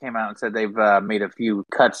 Ubisoft came out and said they've made a few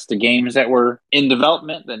cuts to games that were in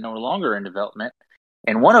development that no longer in development.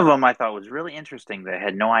 And one of them I thought was really interesting that I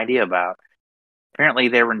had no idea about. Apparently,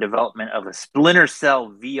 they were in development of a Splinter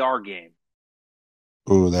Cell VR game.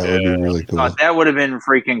 Ooh, that would be really cool. That would have been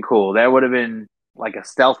freaking cool. That would have been like a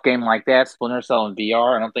stealth game like that, Splinter Cell in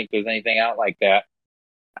VR. I don't think there's anything out like that.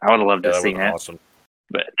 I would have loved to see that. Awesome.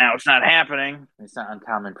 But now it's not happening. It's not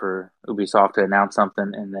uncommon for Ubisoft to announce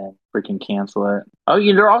something and then freaking cancel it. Oh,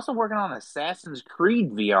 yeah, they're also working on Assassin's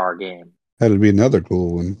Creed VR game. That'd be another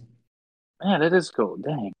cool one. Man, that is cool.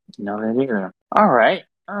 Dang. No, that either. All right.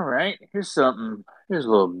 All right, here's something. Here's a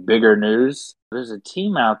little bigger news. There's a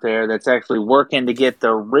team out there that's actually working to get the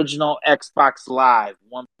original Xbox Live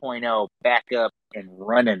 1.0 back up and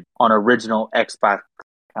running on original Xbox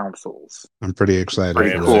consoles. I'm pretty excited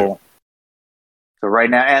Pretty for cool. So right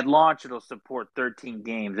now, at launch, it'll support 13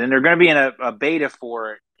 games, and they're going to be in a beta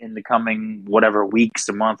for it in the coming whatever weeks,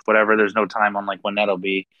 a month, whatever. There's no time on like when that'll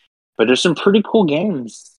be, but there's some pretty cool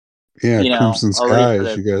games. that. Yeah, Crimson already for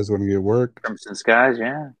Skies. You guys want to get work? Crimson Skies,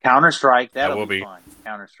 yeah. Counter-Strike, that'll will be be fun.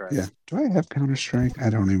 Counter-Strike. Yeah. Do I have Counter-Strike?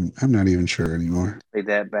 I'm not even sure anymore. Played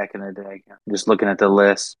that back in the day. Just looking at the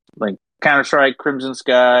list. Like Counter-Strike, Crimson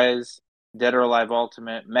Skies, Dead or Alive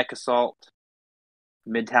Ultimate, Mech Assault,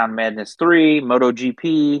 Midtown Madness 3,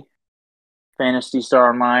 MotoGP, Phantasy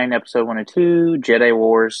Star Online, Episode 1 and 2, Jedi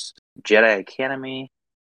Wars, Jedi Academy,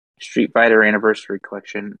 Street Fighter Anniversary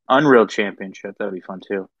Collection, Unreal Championship. That'll be fun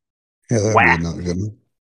too. Yeah, that'd Wow. be another good one.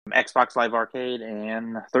 Xbox Live Arcade,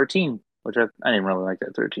 and 13, which I didn't really like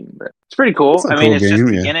that 13, but it's pretty cool. It's a I mean, cool it's just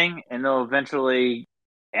game, yeah. beginning, and they'll eventually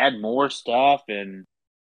add more stuff, and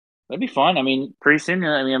that'd be fun. I mean, pretty soon,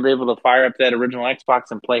 I'll be able to fire up that original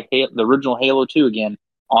Xbox and play the original Halo 2 again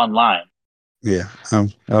online. Yeah,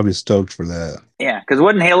 I'll be stoked for that. Yeah, because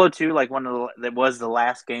wasn't Halo 2 like that was the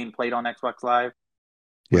last game played on Xbox Live?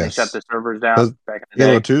 When Yes. they shut the servers down back in the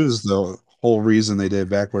Halo day? 2 is the whole reason they did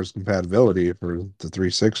backwards compatibility for the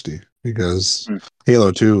 360, because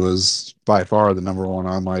Halo 2 was by far the number one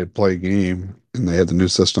online play game, and they had the new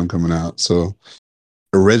system coming out. So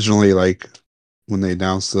originally, like when they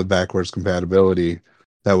announced the backwards compatibility,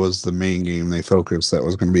 that was the main game they focused that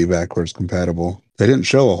was going to be backwards compatible. They didn't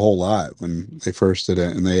show a whole lot when they first did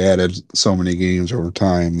it, and they added so many games over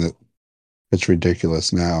time that it's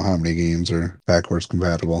ridiculous now how many games are backwards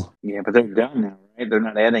compatible. Yeah, but they're done now, right? They're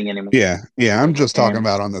not adding anymore. Yeah. I'm just talking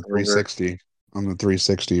about on the 360. On the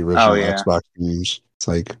 360 original Xbox games. It's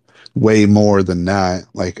like way more than that.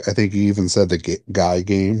 Like, I think you even said the Guy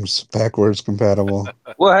games backwards compatible.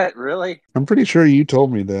 What? Really? I'm pretty sure you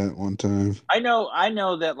told me that one time. I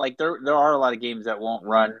know that like there are a lot of games that won't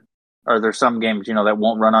run, or there's some games that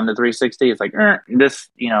won't run on the 360. It's like this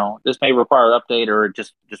may require an update, or it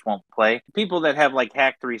just won't play. People that have like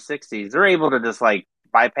hack 360s, they're able to just like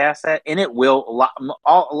bypass that, and it will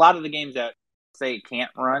a lot of the games that say it can't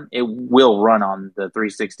run, it will run on the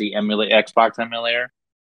 360 Xbox emulator.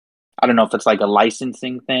 I don't know if it's like a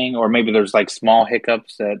licensing thing, or maybe there's like small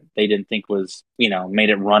hiccups that they didn't think was, made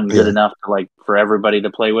it run good enough to like for everybody to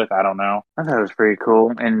play with. I don't know. I thought it was pretty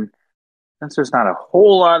cool. And since there's not a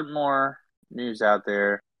whole lot more news out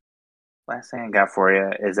there, last thing I got for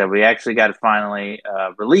you is that we actually got finally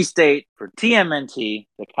a release date for TMNT.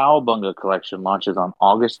 The Cowabunga Collection launches on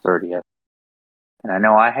August 30th. And I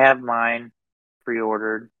know I have mine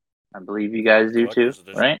pre-ordered. I believe you guys do too,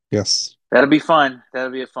 right? Yes. That'll be fun.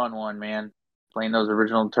 That'll be a fun one, man. Playing those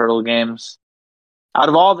original Turtle games. Out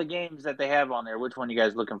of all the games that they have on there, which one are you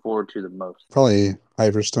guys looking forward to the most? Probably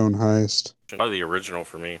Hyverstone Heist. Probably the original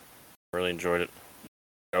for me. I really enjoyed it.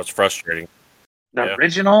 It was frustrating. The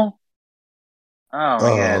original? Oh, my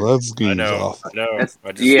God. That game's I awful. know.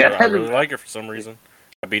 I really like it for some reason.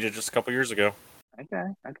 I beat it just a couple years ago. Okay.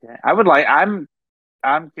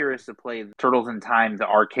 I'm curious to play Turtles in Time, the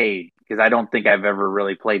arcade, because I don't think I've ever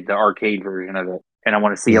really played the arcade version of it. And I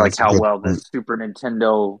want to see how well the Super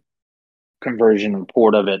Nintendo conversion and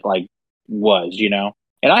port of it was,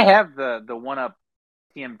 And I have the 1-up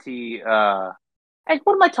TMT.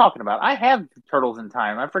 What am I talking about? I have Turtles in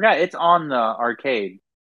Time. I forgot it's on the arcade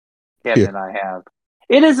cabinet. I have.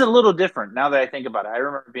 It is a little different now that I think about it. I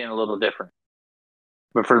remember it being a little different,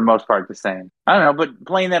 but for the most part the same. I don't know, but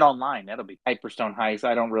playing that online, that'll be Hyperstone Heist.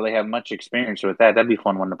 I don't really have much experience with that. That'd be a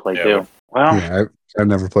fun one to play too. Well, yeah, I've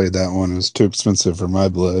never played that one. It's too expensive for my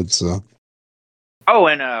blood. So. Oh,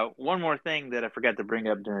 and one more thing that I forgot to bring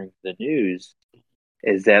up during the news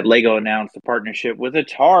is that Lego announced a partnership with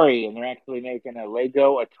Atari, and they're actually making a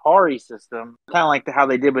Lego Atari system, kind of like how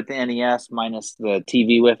they did with the NES, minus the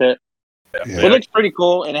TV with it. Yeah. It looks pretty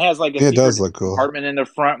cool, and it has like a it does look cool. compartment in the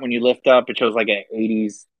front. When you lift up, it shows like an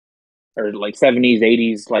 80s or like 70s,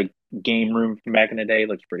 80s like game room from back in the day. It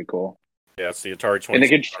looks pretty cool. Yeah, it's the Atari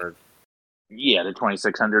 2600. Yeah, the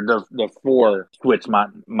 2600, the 4-switch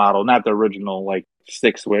model, not the original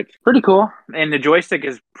 6-switch. Pretty cool, and the joystick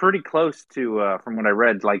is pretty close to, from what I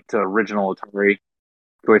read, to original Atari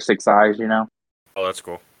joystick size. Oh, that's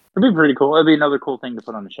cool. It'd be pretty cool. It'd be another cool thing to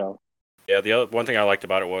put on the shelf. Yeah, the other one thing I liked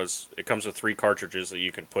about it was it comes with 3 cartridges that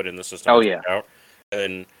you can put in the system. Oh, yeah.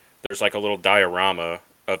 And there's like a little diorama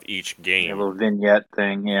of each game. A little vignette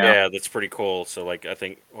thing, yeah. Yeah, that's pretty cool. So, I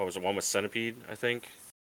think, what was it, one with Centipede, I think?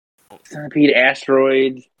 Centipede,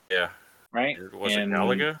 Asteroids. Yeah. right? Was it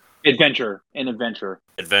Galaga? Adventure.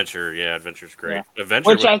 Adventure, yeah, Adventure's great. Yeah. Adventure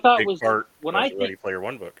Which was I a thought big was part when of I the think. Ready Player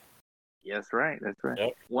One book. That's right.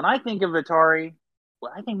 Yep. When I think of Atari,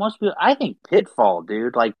 well, I think most people. I think Pitfall,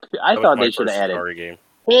 dude. Like I That was thought my they should have first added Atari game.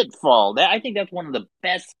 Pitfall. I think that's one of the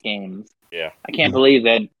best games. Yeah. I can't believe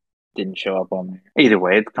that didn't show up on there. Either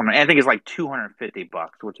way, it's coming. I think it's like $250,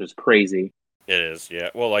 which is crazy. It is, yeah.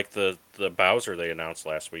 Well, like the Bowser they announced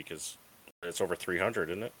last week it's over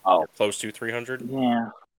 300, isn't it? Oh, or close to 300. Yeah,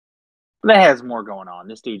 that has more going on.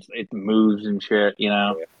 This dude, it moves and shit. You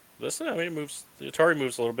know. Yeah. Listen, I mean, it moves. The Atari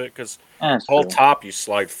moves a little bit because That's the whole true. top you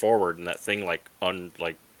slide forward, and that thing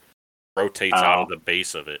rotates out of the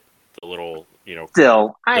base of it. The little,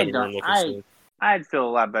 Still, living room looking thing. I'd feel a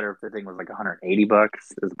lot better if the thing was like $180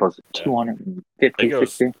 as opposed to Yeah. 250,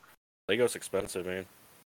 Lego's 60. Lego's expensive, man.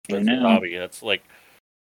 I Expensive know. hobby. That's why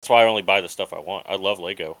I only buy the stuff I want. I love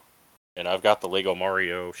Lego, and I've got the Lego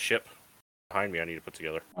Mario ship behind me. I need to put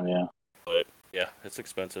together. Oh, yeah. But yeah, it's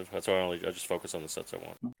expensive. That's why I just focus on the sets I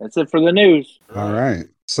want. That's it for the news. All right.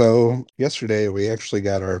 So yesterday we actually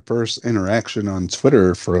got our first interaction on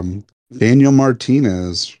Twitter from Daniel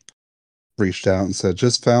Martinez. Reached out and said,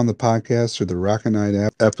 "Just found the podcast or the Rocket Night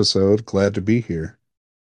episode. Glad to be here."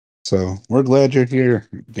 So we're glad you're here,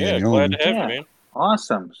 Daniel. Yeah, glad to have you, man.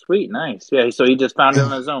 Awesome. Sweet. Nice. Yeah. So he just found it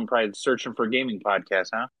on his own, probably searching for gaming podcasts,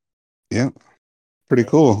 huh? Yeah. Pretty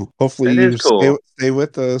cool. Hopefully That you is cool. stay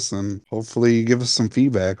with us, and hopefully you give us some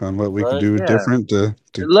feedback on what we can do Yeah. different to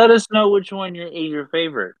Let us know which one is your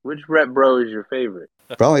favorite. Which RetBro is your favorite?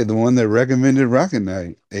 probably the one that recommended Rocket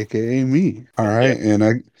Night, aka me. All right. Yeah.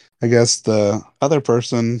 And I guess the other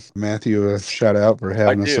person, Matthew, a shout out for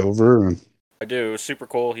having us over. And I do. It was super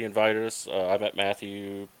cool. He invited us. I met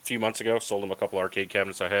Matthew a few months ago, sold him a couple arcade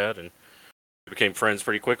cabinets I had, and we became friends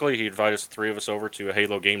pretty quickly. He invited us, three of us, over to a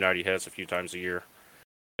Halo game night he has a few times a year.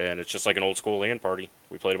 And it's just like an old school LAN party.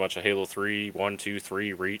 We played a bunch of Halo 3, 1, 2,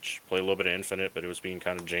 3, Reach. Played a little bit of Infinite, but it was being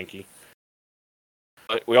kind of janky.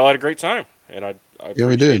 But we all had a great time, and I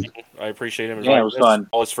we did. I appreciate him. Yeah, it was fun.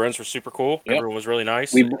 All his friends were super cool. Yep. Everyone was really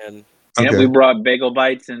nice. Okay. We brought bagel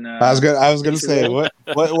bites and. I was gonna say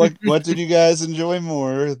what did you guys enjoy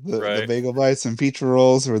more, the bagel bites and pizza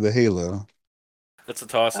rolls or the Halo? It's a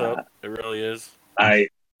toss up. It really is. I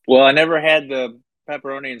never had the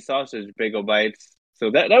pepperoni and sausage bagel bites,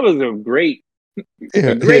 so that was a great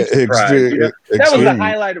surprise. That was the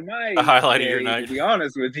highlight of my of your night. To be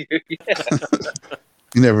honest with you,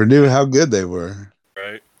 You never knew how good they were.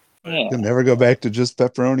 Right. You'll never go back to just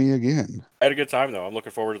pepperoni again. I had a good time though. I'm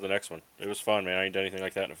looking forward to the next one. It was fun, man. I ain't done anything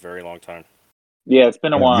like that in a very long time. Yeah, it's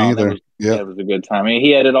been a while. Me either. That was a good time. I mean,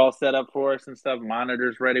 he had it all set up for us and stuff.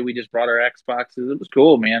 Monitors ready. We just brought our Xboxes. It was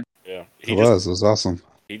cool, man. Yeah, it was awesome.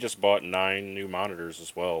 He just bought 9 new monitors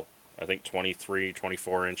as well. I think 23,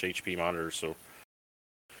 24-inch HP monitors. So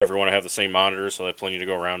everyone will have the same monitors, so they have plenty to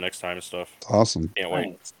go around next time and stuff. Awesome. Can't wait.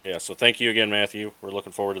 Thanks. Yeah, so thank you again, Matthew. We're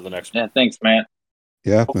looking forward to the next one. Yeah, thanks, Matt.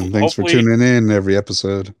 Yeah, and thanks for tuning in every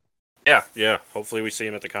episode. Yeah. Hopefully we see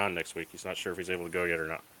him at the con next week. He's not sure if he's able to go yet or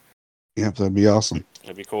not. Yep, that'd be awesome.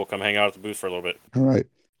 That'd be cool. Come hang out at the booth for a little bit. All right.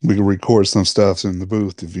 We can record some stuff in the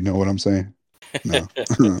booth, if you know what I'm saying. No.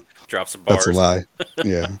 Drop some bars. That's a lie.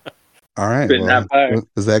 Yeah. All right. Well,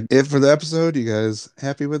 is that it for the episode? You guys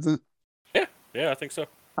happy with it? Yeah, I think so.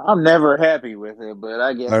 I'm never happy with it, but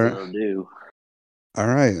I guess it'll do. All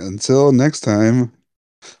right. Until next time,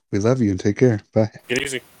 we love you and take care. Bye. Get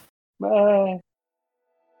easy. Bye.